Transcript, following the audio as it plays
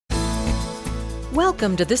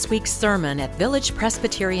Welcome to this week's sermon at Village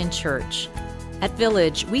Presbyterian Church. At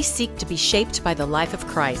Village, we seek to be shaped by the life of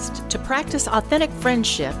Christ, to practice authentic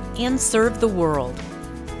friendship, and serve the world.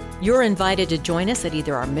 You're invited to join us at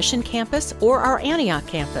either our Mission Campus or our Antioch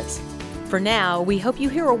campus. For now, we hope you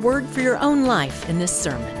hear a word for your own life in this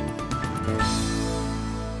sermon.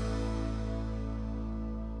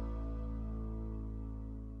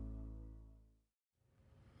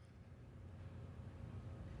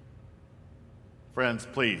 Friends,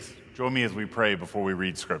 please join me as we pray before we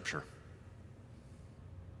read Scripture.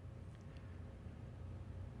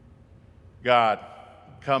 God,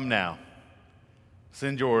 come now.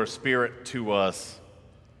 Send your Spirit to us.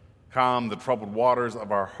 Calm the troubled waters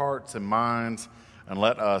of our hearts and minds, and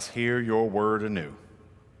let us hear your word anew.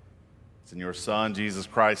 It's in your Son, Jesus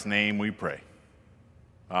Christ's name, we pray.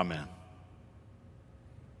 Amen.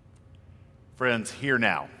 Friends, hear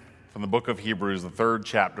now from the book of Hebrews, the 3rd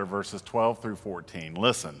chapter, verses 12 through 14.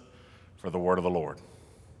 Listen for the word of the Lord.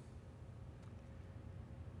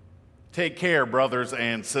 Take care, brothers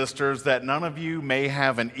and sisters, that none of you may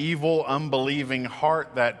have an evil, unbelieving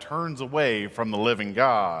heart that turns away from the living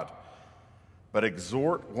God, but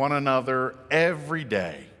exhort one another every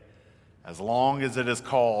day, as long as it is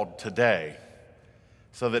called today,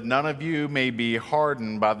 so that none of you may be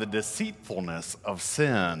hardened by the deceitfulness of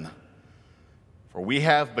sin. For we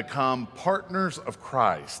have become partners of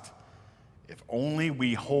Christ, if only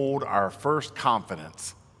we hold our first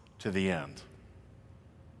confidence to the end.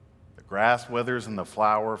 The grass withers and the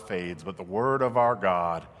flower fades, but the word of our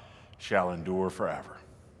God shall endure forever.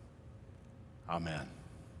 Amen.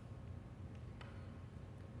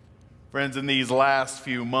 Friends, in these last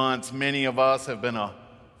few months, many of us have been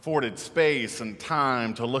afforded space and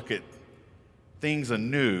time to look at things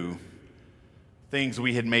anew, things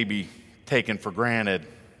we had maybe taken for granted.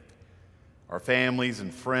 Our families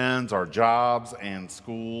and friends, our jobs and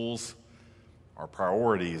schools, our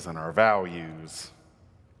priorities and our values.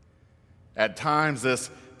 At times, this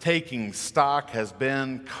taking stock has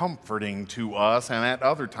been comforting to us, and at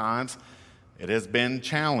other times, it has been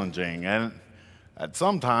challenging, and at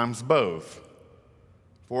sometimes both.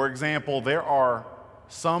 For example, there are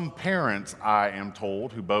some parents, I am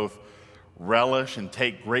told, who both relish and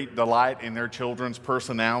take great delight in their children's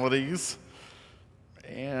personalities,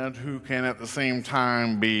 and who can at the same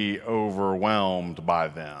time be overwhelmed by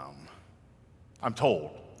them. I'm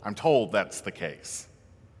told that's the case.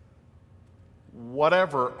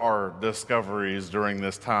 Whatever our discoveries during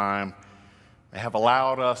this time, they have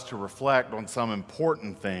allowed us to reflect on some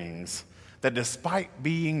important things that, despite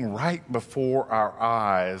being right before our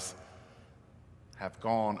eyes, have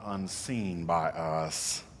gone unseen by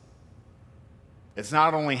us. It's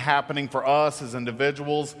not only happening for us as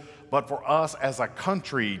individuals, but for us as a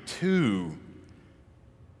country too.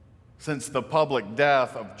 Since the public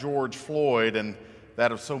death of George Floyd and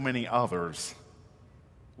that of so many others,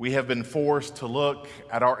 we have been forced to look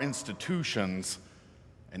at our institutions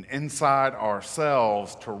and inside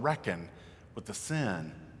ourselves to reckon with the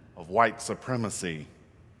sin of white supremacy,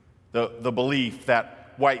 the belief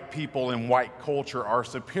that white people and white culture are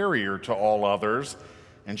superior to all others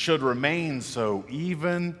and should remain so,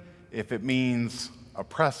 even if it means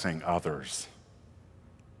oppressing others.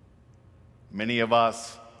 Many of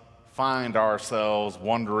us find ourselves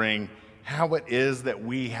wondering how it is that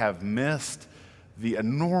we have missed the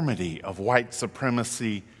enormity of white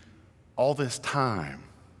supremacy all this time.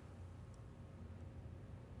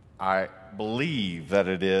 I believe that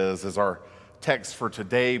it is, as our text for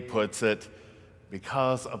today puts it,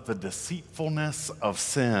 because of the deceitfulness of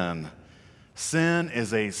sin. Sin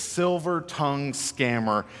is a silver-tongued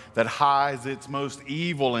scammer that hides its most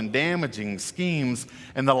evil and damaging schemes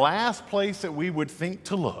in the last place that we would think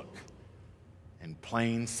to look, in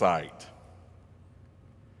plain sight.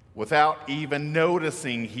 Without even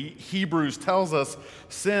noticing, Hebrews tells us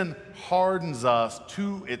sin hardens us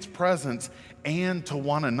to its presence and to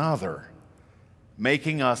one another,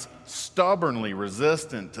 making us stubbornly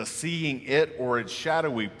resistant to seeing it or its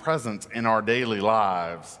shadowy presence in our daily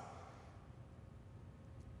lives.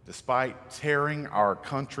 Despite tearing our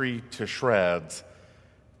country to shreds,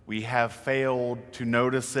 we have failed to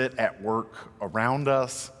notice it at work around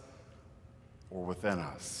us or within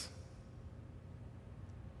us.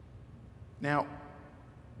 Now,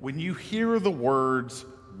 when you hear the words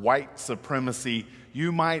white supremacy,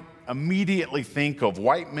 you might immediately think of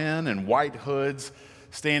white men in white hoods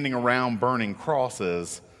standing around burning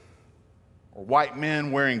crosses, or white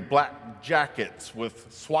men wearing black jackets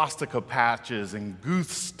with swastika patches and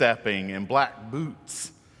goose stepping in black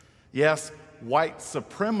boots. Yes, white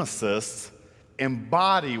supremacists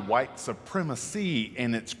embody white supremacy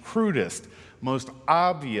in its crudest, most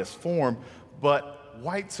obvious form, but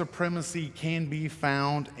white supremacy can be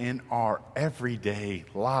found in our everyday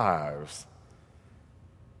lives.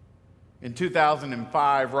 In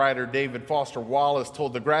 2005, writer David Foster Wallace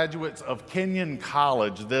told the graduates of Kenyon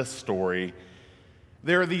College this story.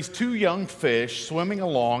 There are these two young fish swimming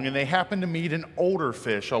along, and they happen to meet an older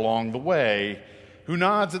fish along the way who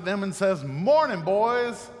nods at them and says, "Morning,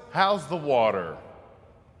 boys. How's the water?"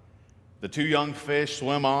 The two young fish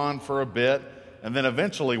swim on for a bit, and then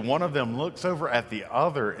eventually one of them looks over at the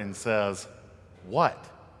other and says, "What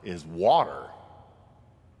is water?"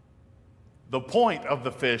 The point of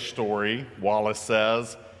the fish story, Wallace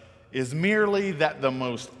says, is merely that the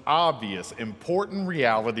most obvious, important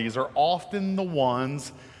realities are often the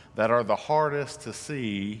ones that are the hardest to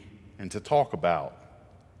see and to talk about.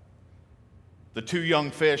 The two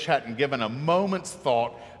young fish hadn't given a moment's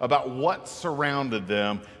thought about what surrounded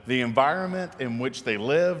them, the environment in which they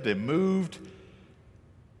lived and moved,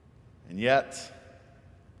 and yet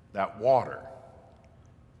that water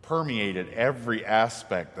permeated every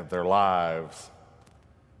aspect of their lives.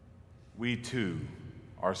 We too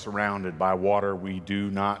are surrounded by water we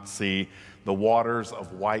do not see, the waters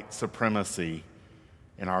of white supremacy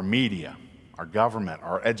in our media, our government,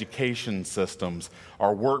 our education systems,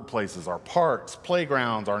 our workplaces, our parks,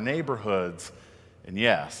 playgrounds, our neighborhoods, and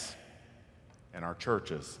yes, in our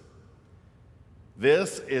churches.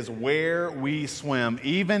 This is where we swim,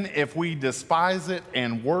 even if we despise it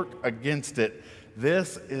and work against it.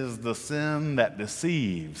 This is the sin that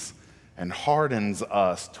deceives and hardens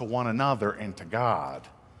us to one another and to God.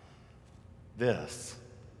 This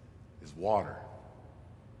is water.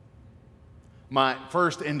 My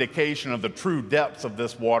first indication of the true depths of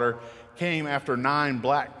this water came after 9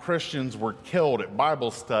 black Christians were killed at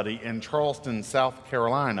Bible study in Charleston, South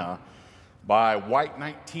Carolina, by white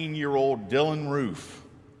 19-year-old Dylan Roof.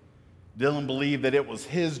 Dylan believed that it was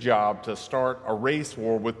his job to start a race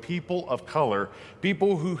war with people of color,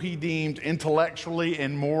 people who he deemed intellectually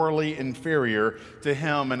and morally inferior to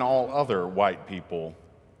him and all other white people.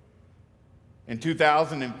 In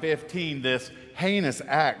 2015, this heinous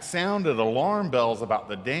act sounded alarm bells about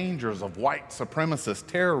the dangers of white supremacist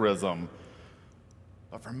terrorism.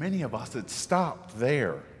 But for many of us, it stopped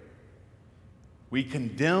there. We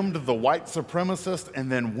condemned the white supremacist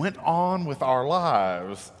and then went on with our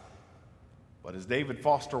lives. But as David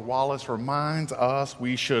Foster Wallace reminds us,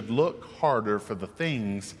 we should look harder for the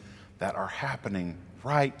things that are happening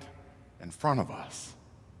right in front of us.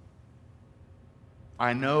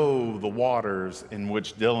 I know the waters in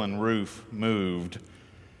which Dylan Roof moved.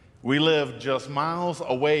 We lived just miles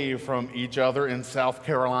away from each other in South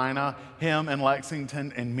Carolina, him in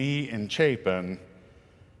Lexington and me in Chapin,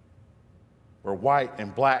 where white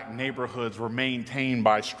and black neighborhoods were maintained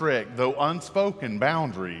by strict, though unspoken,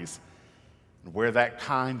 boundaries, and where that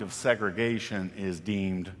kind of segregation is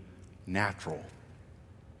deemed natural,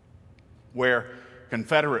 where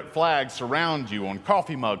Confederate flags surround you on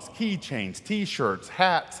coffee mugs, keychains, t-shirts,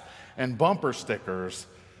 hats, and bumper stickers.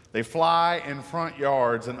 They fly in front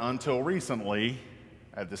yards and until recently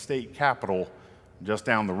at the state capitol just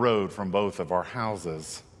down the road from both of our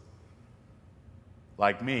houses.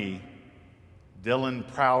 Like me, Dylan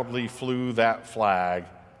proudly flew that flag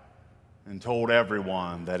and told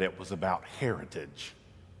everyone that it was about heritage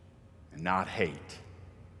and not hate.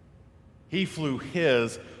 He flew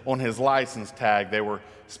his on his license tag. They were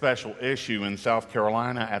special issue in South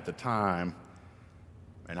Carolina at the time.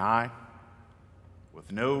 And I, with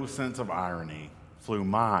no sense of irony, flew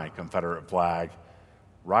my Confederate flag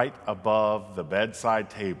right above the bedside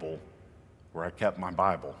table where I kept my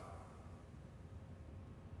Bible.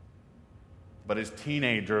 But as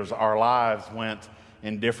teenagers, our lives went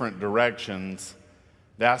in different directions.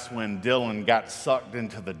 That's when Dylan got sucked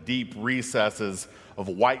into the deep recesses of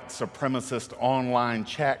white supremacist online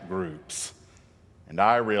chat groups. And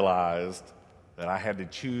I realized that I had to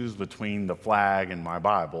choose between the flag and my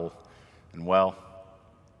Bible. And well,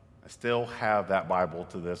 I still have that Bible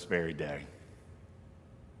to this very day.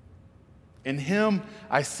 In him,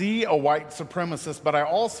 I see a white supremacist, but I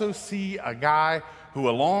also see a guy who,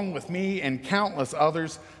 along with me and countless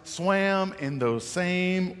others, swam in those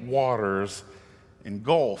same waters,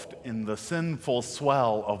 engulfed in the sinful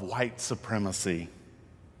swell of white supremacy.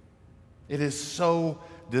 It is so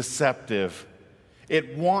deceptive.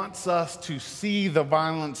 It wants us to see the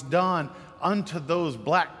violence done unto those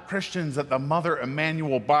black Christians at the Mother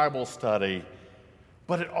Emanuel Bible study,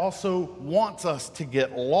 but it also wants us to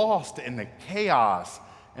get lost in the chaos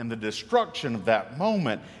and the destruction of that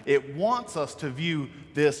moment. It wants us to view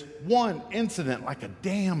this one incident like a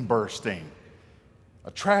dam bursting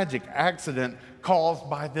A tragic accident caused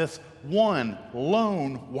by this one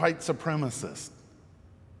lone white supremacist.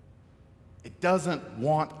 It doesn't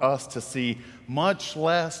want us to see, much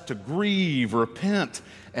less to grieve, repent,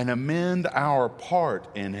 and amend our part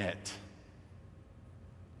in it.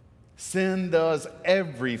 Sin does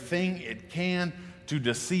everything it can to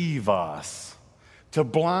deceive us, to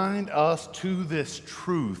blind us to this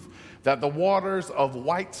truth that the waters of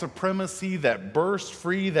white supremacy that burst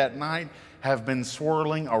free that night have been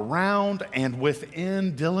swirling around and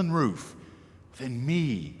within Dylan Roof, within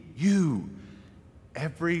me, you,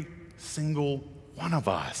 every single one of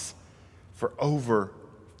us, for over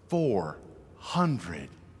 400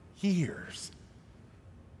 years.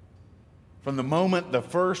 From the moment the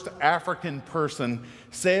first African person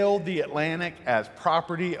sailed the Atlantic as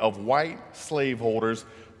property of white slaveholders,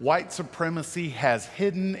 white supremacy has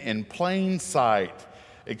hidden in plain sight,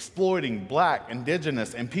 exploiting black,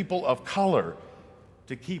 indigenous, and people of color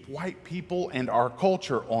to keep white people and our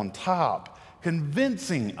culture on top,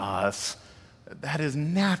 convincing us that is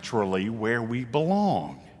naturally where we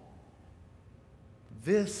belong.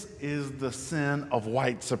 This is the sin of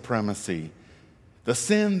white supremacy, the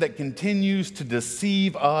sin that continues to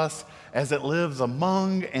deceive us as it lives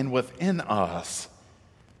among and within us.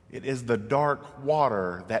 It is the dark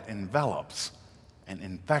water that envelops and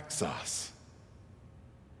infects us.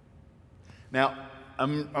 Now,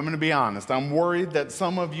 I'm going to be honest. I'm worried that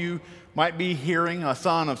some of you might be hearing a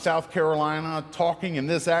son of South Carolina talking in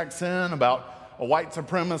this accent about a white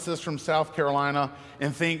supremacist from South Carolina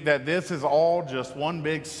and think that this is all just one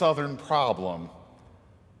big Southern problem.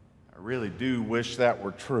 I really do wish that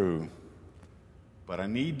were true, but I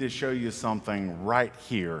need to show you something right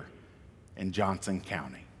here in Johnson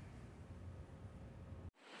County.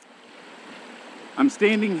 I'm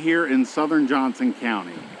standing here in southern Johnson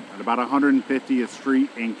County at about 150th Street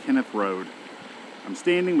and Kenneth Road. I'm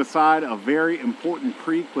standing beside a very important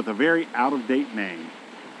creek with a very out-of-date name.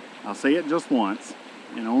 I'll say it just once,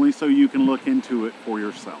 and only so you can look into it for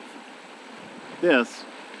yourself. This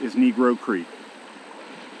is Negro Creek.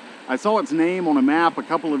 I saw its name on a map a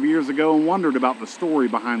couple of years ago and wondered about the story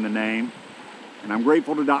behind the name, and I'm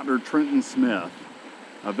grateful to Dr. Trenton Smith,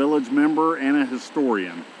 a village member and a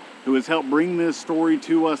historian, who has helped bring this story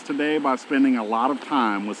to us today by spending a lot of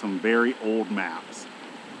time with some very old maps.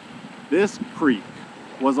 This creek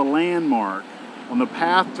was a landmark on the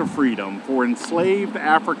path to freedom for enslaved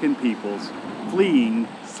African peoples fleeing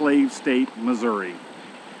slave state Missouri.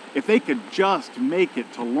 If they could just make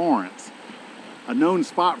it to Lawrence, a known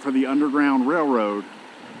spot for the Underground Railroad,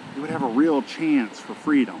 they would have a real chance for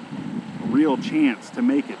freedom, a real chance to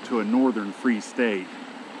make it to a northern free state.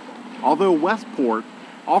 Although Westport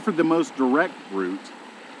offered the most direct route,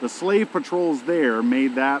 the slave patrols there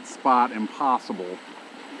made that spot impossible.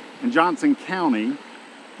 And Johnson County,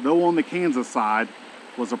 though on the Kansas side,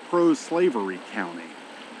 was a pro-slavery county.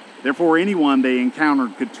 Therefore, anyone they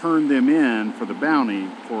encountered could turn them in for the bounty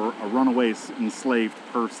for a runaway enslaved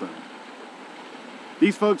person.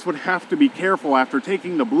 These folks would have to be careful after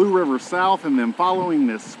taking the Blue River south and then following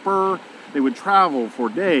this spur. They would travel for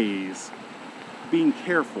days, being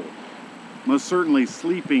careful, most certainly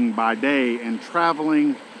sleeping by day and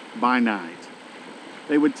traveling by night.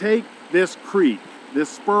 They would take this creek, this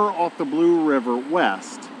spur off the Blue River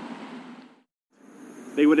west.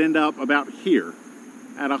 They would end up about here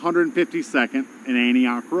at 152nd and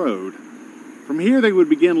Antioch Road. From here, they would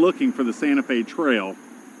begin looking for the Santa Fe Trail.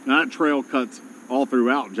 Now, that trail cuts all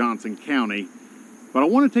throughout Johnson County, but I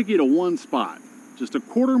want to take you to one spot, just a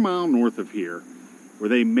quarter mile north of here, where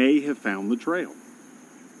they may have found the trail.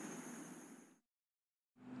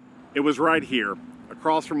 It was right here,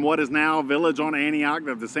 across from what is now a village on Antioch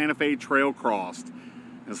that the Santa Fe Trail crossed.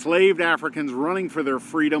 Enslaved Africans running for their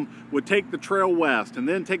freedom would take the trail west and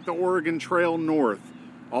then take the Oregon Trail north,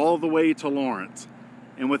 all the way to Lawrence,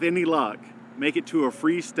 and with any luck, make it to a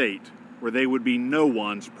free state where they would be no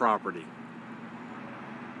one's property.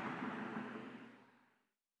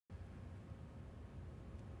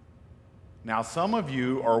 Now, some of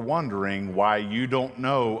you are wondering why you don't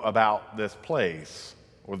know about this place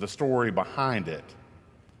or the story behind it.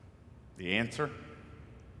 The answer?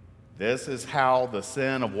 This is how the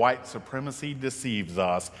sin of white supremacy deceives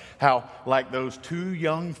us. How, like those two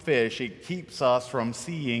young fish, it keeps us from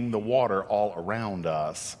seeing the water all around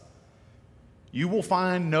us. You will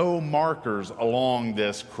find no markers along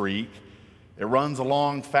this creek. It runs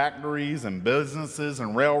along factories and businesses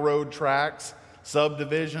and railroad tracks,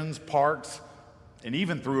 subdivisions, parks, and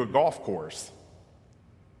even through a golf course.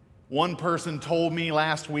 One person told me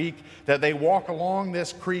last week that they walk along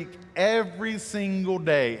this creek every single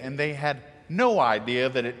day, and they had no idea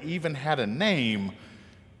that it even had a name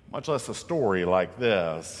much less a story like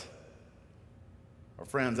this. Well,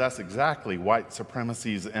 friends, that's exactly white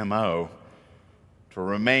supremacy's MO, to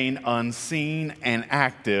remain unseen and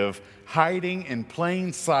active, hiding in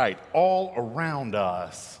plain sight all around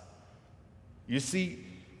us. You see,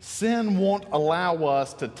 sin won't allow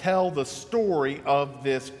us to tell the story of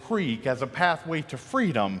this creek as a pathway to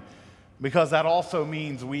freedom, because that also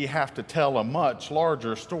means we have to tell a much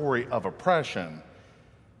larger story of oppression,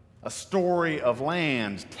 a story of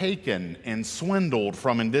land taken and swindled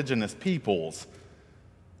from indigenous peoples,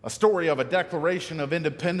 a story of a Declaration of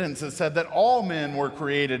Independence that said that all men were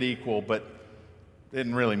created equal, but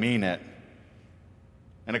didn't really mean it,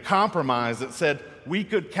 and a compromise that said we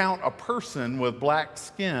could count a person with black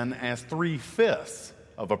skin as 3/5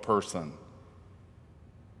 of a person.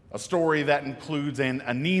 A story that includes an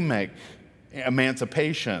anemic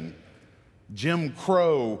emancipation, Jim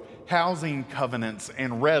Crow housing covenants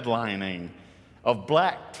and redlining, of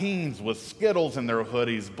black teens with Skittles in their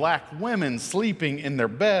hoodies, black women sleeping in their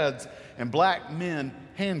beds, and black men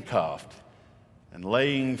handcuffed and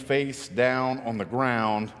laying face down on the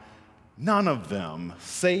ground, none of them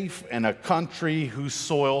safe in a country whose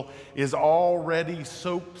soil is already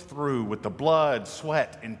soaked through with the blood,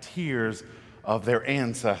 sweat, and tears of their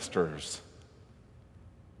ancestors.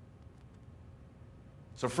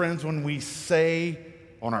 So, friends, when we say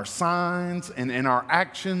on our signs and in our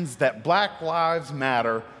actions that Black Lives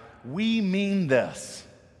Matter, we mean this: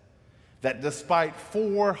 that despite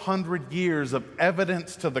 400 years of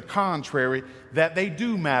evidence to the contrary, that they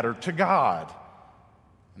do matter to God.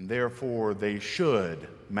 And therefore, they should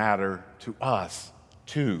matter to us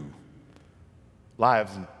too.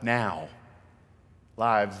 Lives now,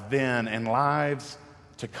 lives then, and lives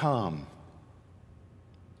to come.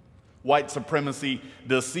 White supremacy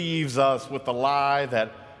deceives us with the lie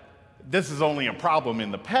that this is only a problem in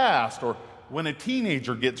the past or when a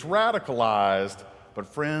teenager gets radicalized. But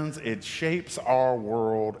friends, it shapes our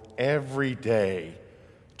world every day,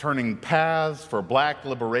 turning paths for black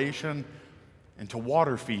liberation into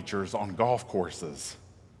water features on golf courses.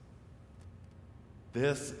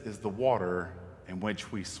 This is the water in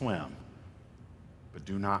which we swim, but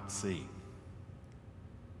do not see.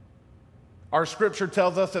 Our scripture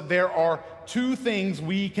tells us that there are two things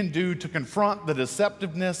we can do to confront the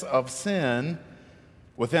deceptiveness of sin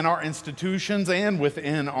within our institutions and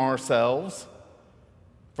within ourselves.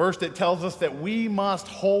 First, it tells us that we must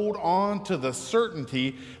hold on to the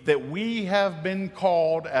certainty that we have been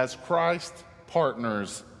called as Christ's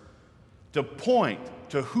partners to point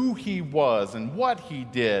to who he was and what he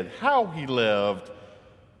did, how he lived,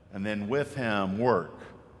 and then with him work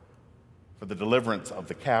for the deliverance of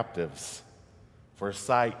the captives, for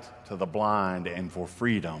sight to the blind, and for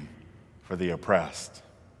freedom for the oppressed.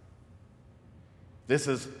 This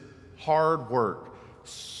is hard work.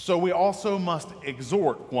 So we also must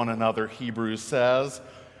exhort one another, Hebrews says.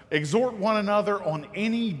 Exhort one another on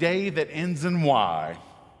any day that ends in Y.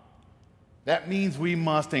 That means we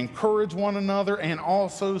must encourage one another and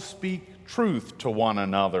also speak truth to one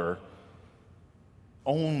another.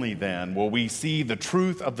 Only then will we see the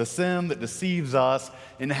truth of the sin that deceives us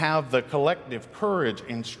and have the collective courage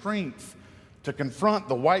and strength to confront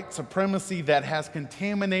the white supremacy that has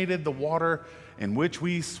contaminated the water in which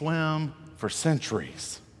we swim for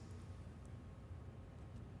centuries.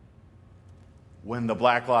 When the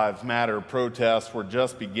Black Lives Matter protests were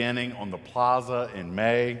just beginning on the plaza in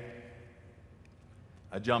May,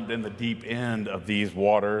 I jumped in the deep end of these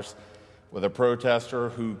waters with a protester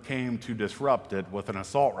who came to disrupt it with an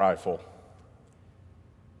assault rifle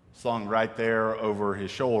slung right there over his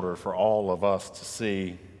shoulder for all of us to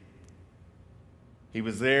see. He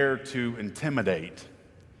was there to intimidate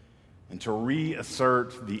and to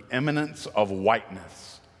reassert the eminence of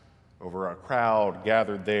whiteness over a crowd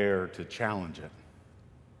gathered there to challenge it.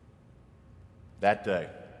 That day,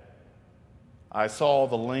 I saw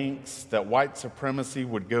the lengths that white supremacy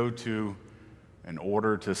would go to in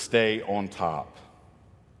order to stay on top.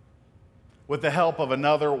 With the help of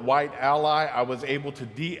another white ally, I was able to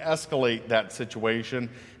de-escalate that situation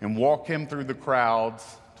and walk him through the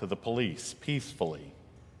crowds to the police peacefully.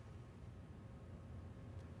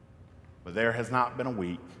 But there has not been a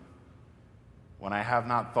week when I have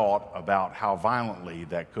not thought about how violently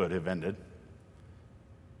that could have ended,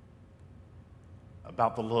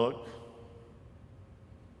 about the look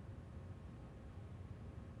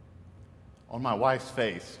on my wife's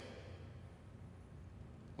face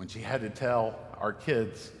when she had to tell our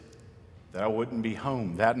kids that I wouldn't be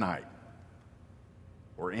home that night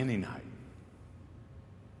or any night.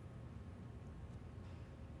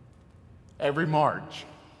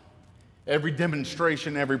 Every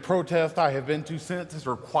demonstration, every protest I have been to since has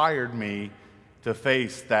required me to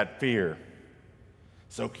face that fear.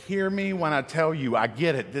 So hear me when I tell you, I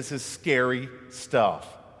get it, this is scary stuff.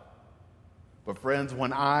 But friends,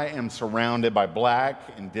 when I am surrounded by Black,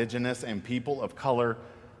 Indigenous, and people of color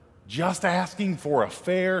just asking for a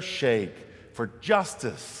fair shake, for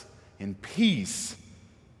justice and peace,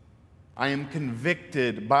 I am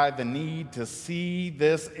convicted by the need to see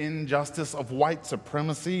this injustice of white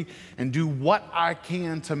supremacy and do what I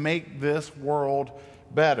can to make this world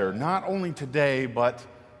better, not only today, but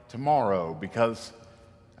tomorrow, because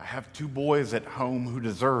I have 2 boys at home who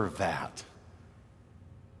deserve that.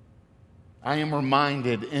 I am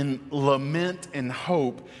reminded in lament and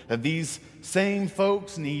hope that these same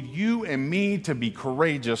folks need you and me to be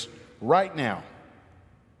courageous right now.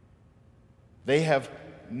 They have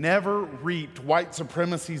never reaped white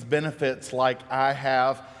supremacy's benefits like I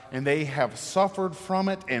have, and they have suffered from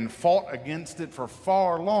it and fought against it for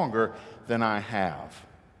far longer than I have.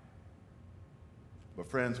 But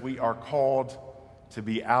friends, we are called to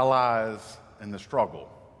be allies in the struggle,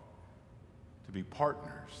 to be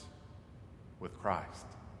partners with Christ.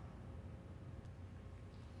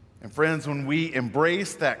 And friends, when we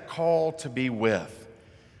embrace that call to be with,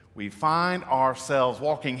 we find ourselves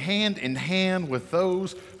walking hand in hand with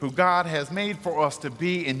those who God has made for us to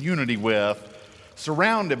be in unity with,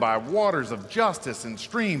 surrounded by waters of justice and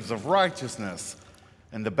streams of righteousness,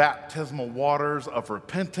 and the baptismal waters of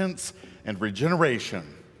repentance and regeneration.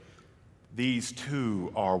 These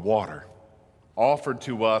too are water, offered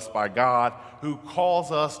to us by God, who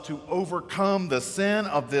calls us to overcome the sin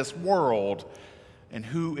of this world and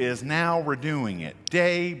who is now renewing it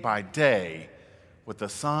day by day with the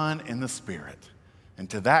Son and the Spirit. And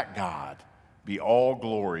to that God be all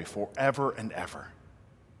glory forever and ever.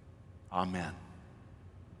 Amen.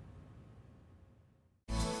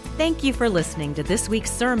 Thank you for listening to this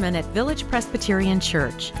week's sermon at Village Presbyterian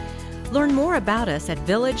Church. Learn more about us at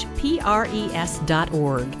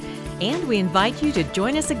villagepres.org, and we invite you to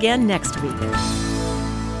join us again next week.